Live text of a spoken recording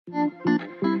We're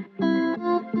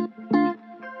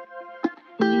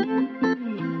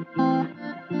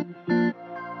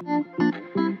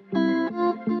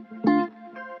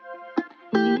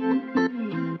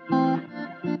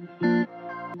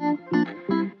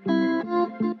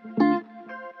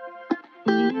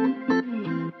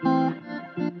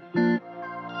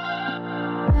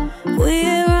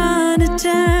on a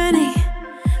journey,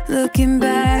 looking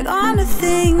back on the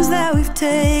things that we've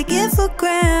taken for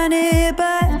granted,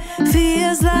 but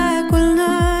feels like we're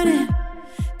learning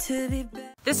to be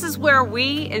better. This is where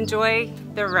we enjoy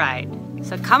the ride.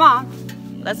 So come on,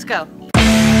 let's go.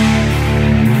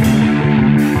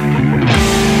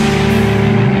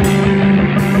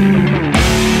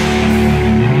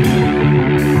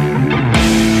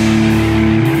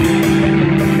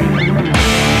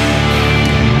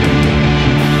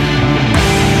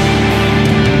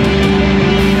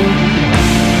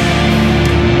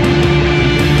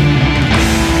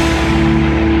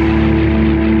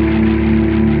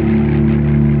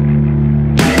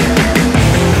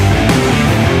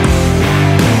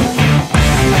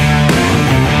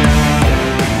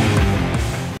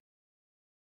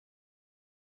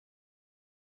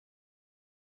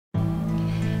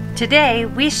 Today,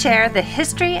 we share the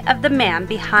history of the man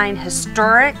behind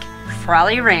historic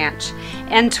Harley Ranch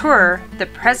and tour the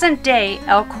present-day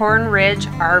Elkhorn Ridge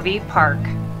RV Park.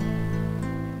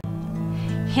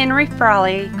 Henry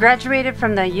Harley graduated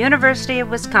from the University of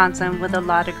Wisconsin with a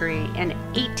law degree in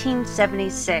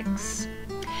 1876.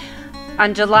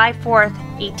 On July 4th,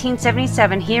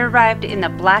 1877, he arrived in the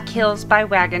Black Hills by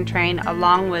wagon train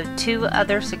along with two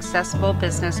other successful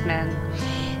businessmen,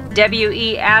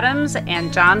 W.E. Adams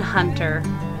and John Hunter.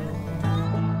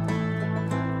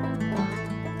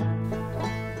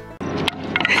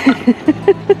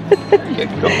 There you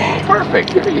go.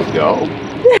 Perfect. There you go.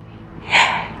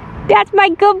 That's my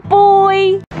good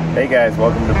boy. Hey guys,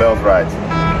 welcome to Belle's Rides.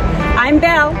 I'm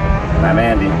Belle. I'm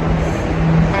Andy.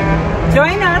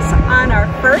 Join us on our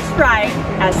first ride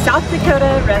as South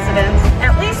Dakota residents,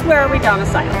 at least where we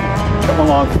domicile. Come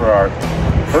along for our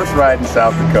first ride in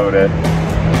South Dakota.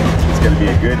 It's going to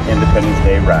be a good Independence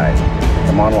Day ride.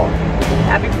 Come on along.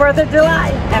 Happy 4th of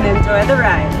July and enjoy the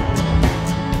ride.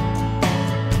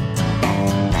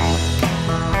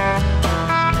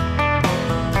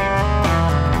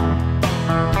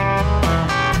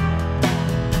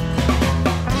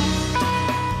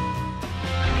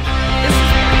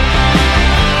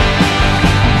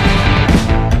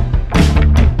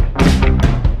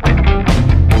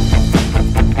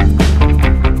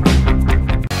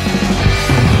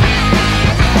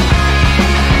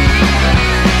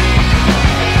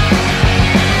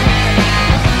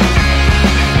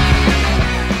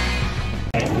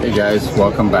 Hey guys,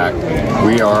 welcome back.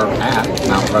 We are at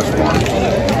Mount Rushmore.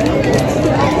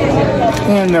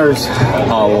 And there's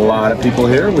a lot of people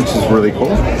here, which is really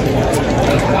cool.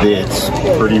 It's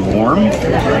pretty warm,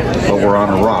 but we're on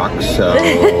a rock, so,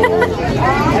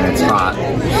 and it's hot,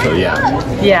 so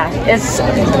yeah. Yeah, it's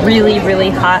really, really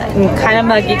hot and kind of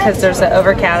muggy because there's an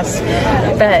overcast.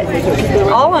 But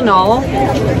all in all,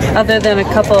 other than a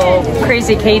couple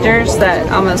crazy cagers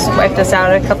that almost wiped us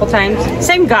out a couple times.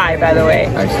 Same guy, by the way.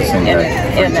 Actually, same guy.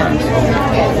 In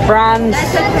a bronze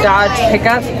Dodge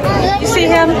pickup. You see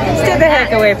him? Stay the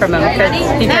heck away from him because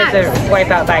he tries to wipe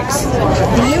out bikes.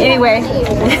 Anyway,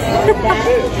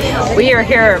 we are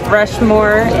here at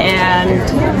Rushmore,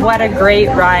 and what a great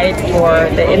ride for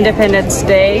the Independence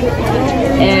Day.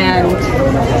 And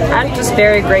I'm just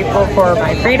very grateful for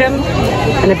my freedom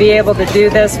and to be able to do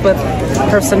this with the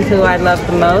person who I love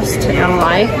the most in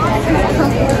life.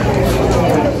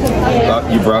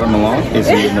 You brought him along? Is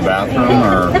he in the bathroom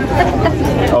or?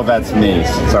 Oh, that's me.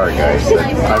 Sorry guys,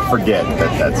 I forget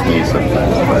that that's me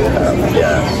sometimes. But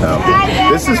yeah,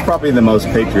 so this is probably the most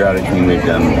patriotic thing we've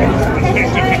done.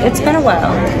 It's been a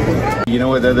while. You know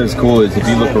what other's cool is if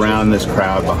you look around this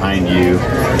crowd behind you.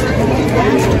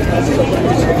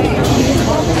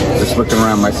 Just looking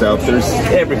around myself, there's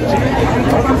everything.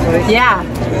 Yeah,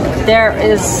 there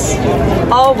is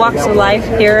all walks of life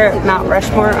here at Mount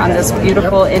Rushmore on this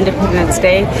beautiful Independence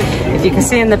Day. If you can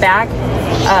see in the back,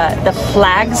 the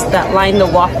flags that line the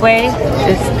walkway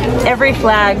is every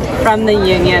flag from the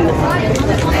Union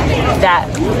that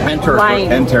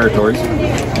and territories.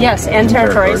 Yes, and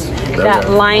territories that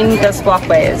line this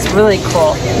walkway. It's really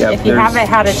cool. Yep, if you haven't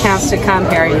had a chance to come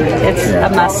here, it's a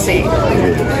must-see.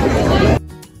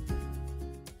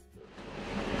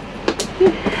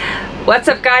 What's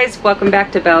up, guys? Welcome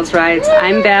back to Belle's Rides.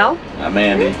 I'm Belle. I'm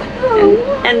Andy.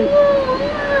 And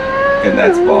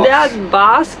that's Boss. That's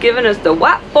Boss giving us the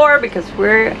what for because we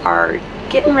are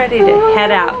getting ready to head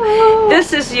out.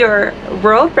 This is your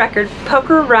world record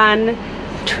poker run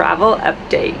travel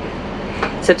update.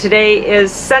 So today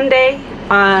is Sunday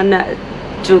on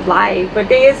July, what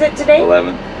day is it today?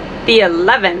 11th. The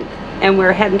 11th, and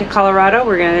we're heading to Colorado.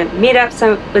 We're going to meet up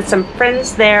with some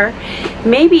friends there,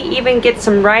 maybe even get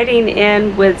some riding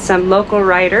in with some local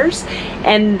riders,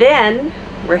 and then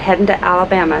we're heading to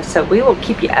Alabama. So we will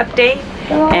keep you updated,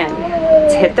 and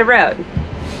let's hit the road.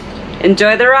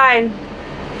 Enjoy the ride.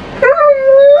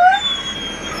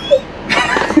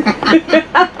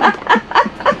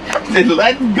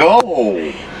 Let go.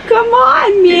 Come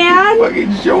on, man.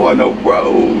 Fucking show on the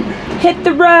road. Hit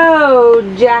the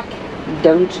road, Jack.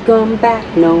 Don't you come back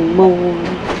no more.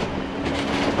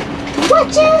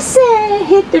 What you say?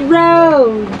 Hit the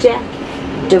road, Jack.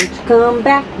 Don't you come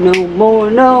back no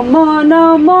more, no more,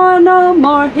 no more, no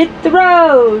more. Hit the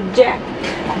road, Jack.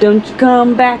 Don't you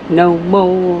come back no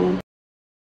more.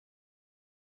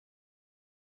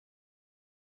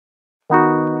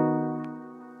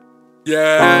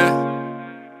 Yeah,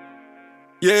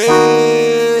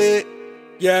 yeah,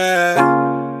 yeah,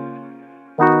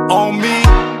 on me.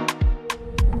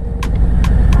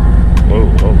 Whoa,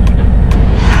 whoa.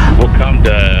 We'll come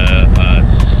to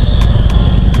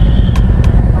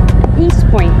East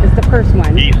Point is the first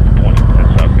one. East Point.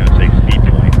 That's what I was gonna say, Sea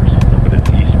Point or something, but it's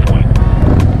East Point.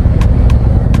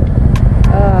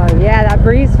 Oh yeah, that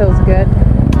breeze feels good.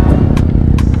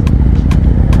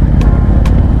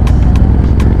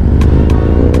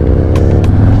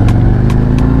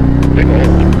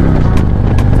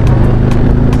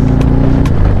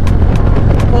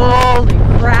 Holy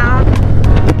crap.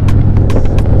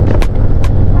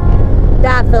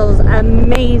 That feels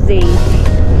amazing.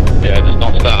 Yeah, just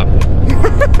don't stop.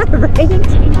 Right?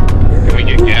 Can we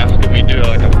get gas? Can we do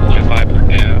like a 0.5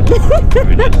 gas? Can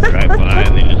we just drive by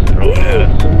and they just throw it at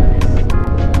us?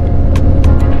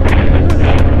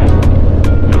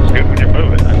 Feels good when you're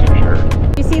moving, that's for sure.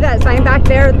 You see that sign back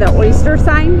there, the oyster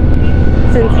sign?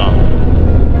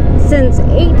 Since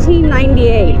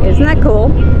 1898. Isn't that cool?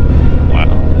 Wow.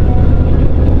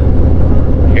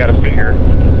 You gotta figure,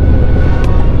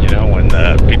 you know, when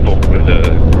the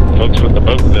folks with the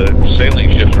boat, the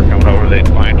sailing ships were coming over, they'd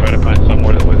try to find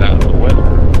somewhere that was out of the weather.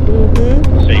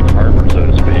 Mm-hmm. Safe harbor, so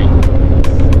to speak.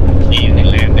 Easy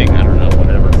landing, I don't know,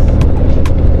 whatever.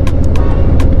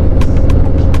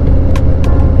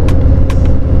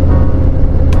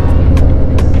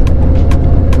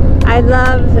 I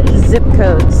love zip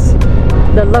codes.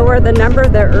 The lower the number,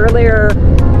 the earlier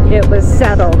it was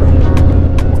settled.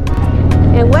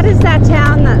 And what is that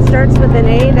town that starts with an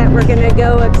A that we're going to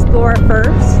go explore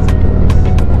first?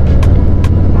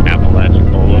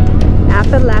 Apalachicola.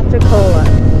 Apalachicola.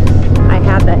 I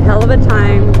had the hell of a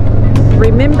time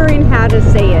remembering how to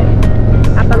say it.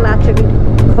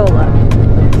 Apalachicola.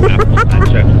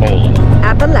 Apalachicola.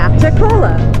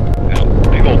 Apalachicola. Now,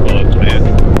 big old bugs, man.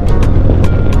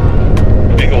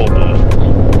 Big old bugs.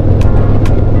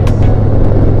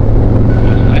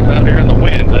 It's nice out here in the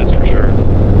wind, that's for sure.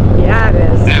 Yeah, it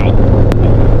is. Now,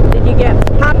 Did you get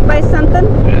popped by something?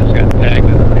 it's got tagged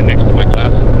and next to my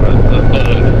glasses.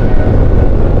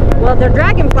 Well, the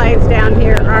dragonflies down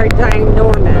here are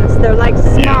ginormous. They're like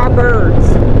small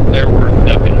birds. They're worth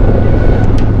ducking.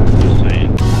 Just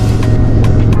saying.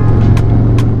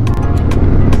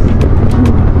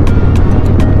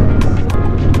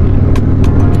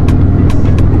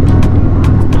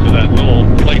 So that little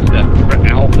place, that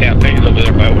Owl Cafe is over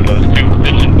there by where those two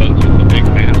fishing boats with the big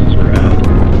masts are at.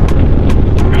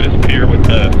 Look at this pier with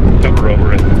the cover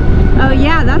over it. Oh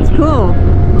yeah, that's cool.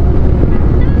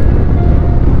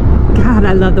 God,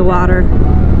 I love the water.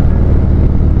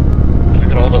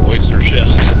 Look at all the oyster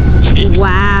shells. Jeez.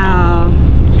 Wow.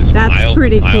 Just That's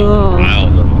pretty cool.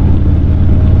 Miles of them.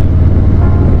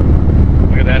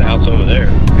 Look at that house over there.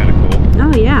 Kind of cool.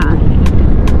 Oh yeah.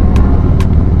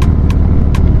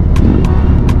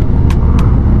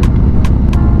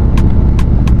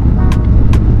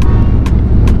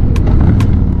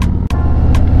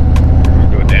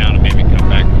 Go down and maybe come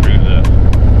back through the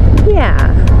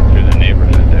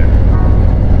neighborhood there.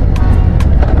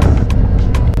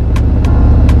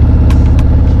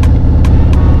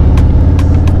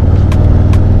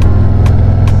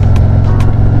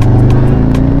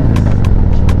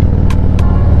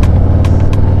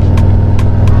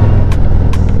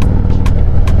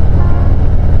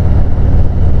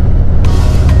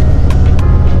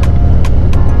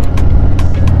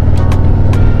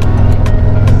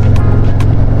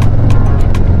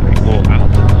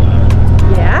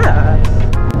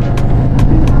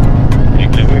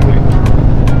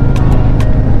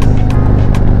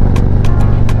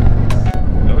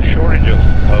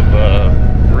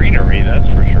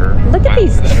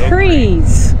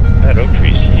 That oak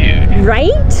tree's huge.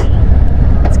 Right?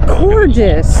 It's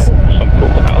gorgeous. Some cool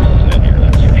houses in here,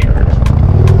 that's for sure.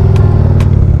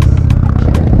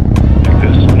 Like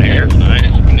this one here is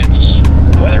nice. I mean, it's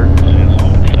weather. It's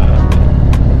all shut up.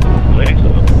 Place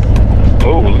up.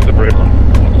 Oh, look at the brick on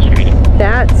the street.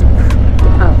 That's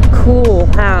a cool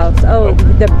house. Oh,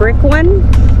 the brick one?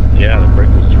 Yeah, the brick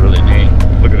was really neat.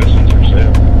 Look at this one's for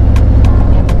sale.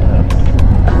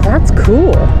 Oh, that's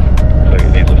cool. Looks like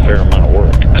it needs a fair amount of work.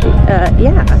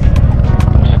 Yeah.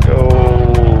 Let's go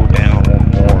down one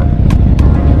more.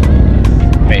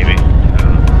 Maybe.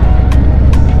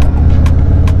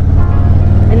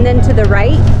 And then to the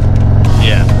right?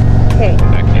 Yeah. Okay.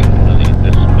 I can't really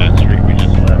that street we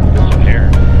just left. This one here.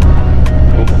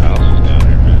 Cool houses down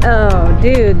here. Oh,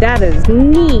 dude, that is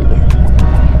neat.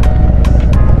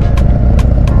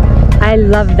 I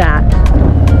love that.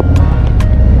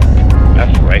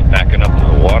 That's right backing up to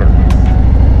the water.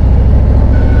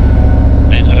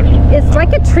 Man, It's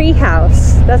like a tree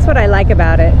house. That's what I like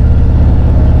about it.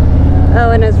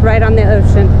 Oh, and it's right on the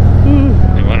ocean.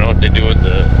 You want to know what they do with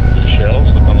the shells?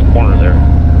 Look on the corner there.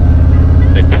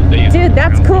 They Dude,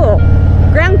 that's cool.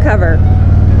 Ground cover.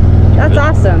 That's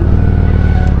awesome.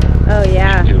 Oh,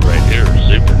 yeah. These two right here are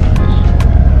super nice.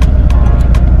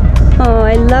 Oh,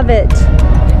 I love it.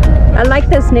 I like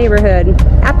this neighborhood.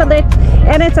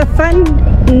 And it's a fun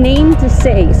name to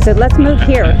say, so let's move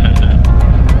here.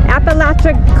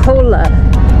 Apalachicola.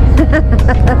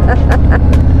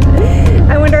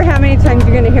 I wonder how many times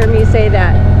you're going to hear me say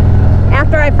that.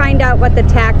 After I find out what the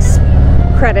tax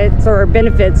credits or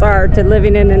benefits are to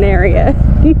living in an area.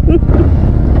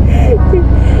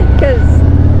 Because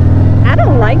I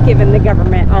don't like giving the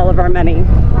government all of our money.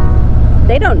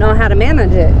 They don't know how to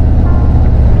manage it.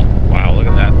 Wow, look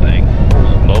at that thing.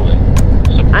 Holy moly.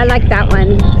 I like that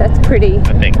one. That's pretty.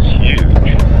 That thing's huge.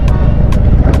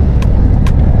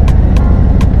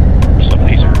 Some of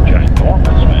these are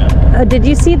ginormous, man. Did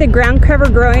you see the ground cover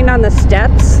growing on the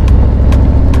steps?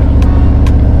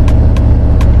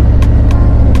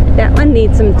 That one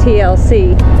needs some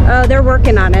TLC. Oh, they're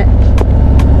working on it.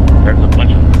 There's a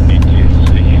bunch of them need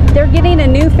TLC. They're getting a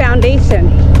new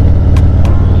foundation.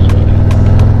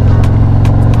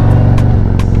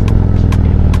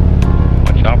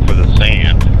 Watch out for the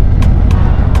sand.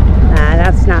 Ah,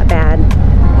 that's not bad.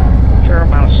 Fair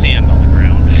amount of sand on the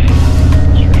ground. That's for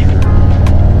sure.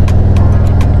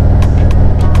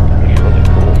 That's really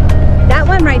cool. That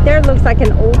one right there looks like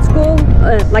an old school,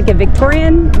 like a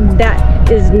Victorian.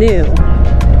 That is new.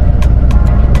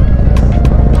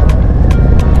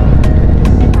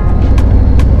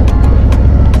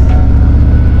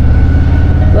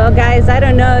 Well, guys, I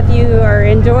don't know if you are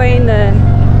enjoying the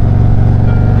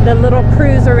little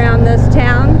cruise around this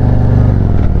town.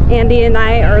 Andy and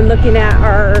I are looking at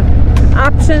our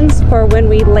options for when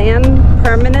we land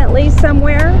permanently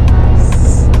somewhere.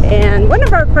 And one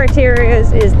of our criteria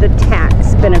is the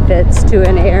tax benefits to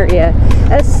an area.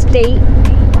 A state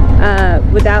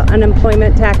without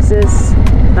unemployment taxes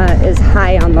is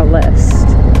high on the list.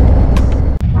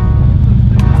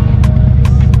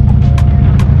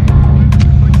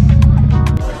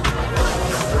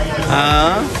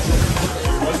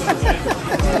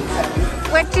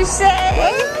 What you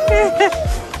say?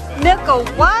 Nickel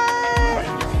what?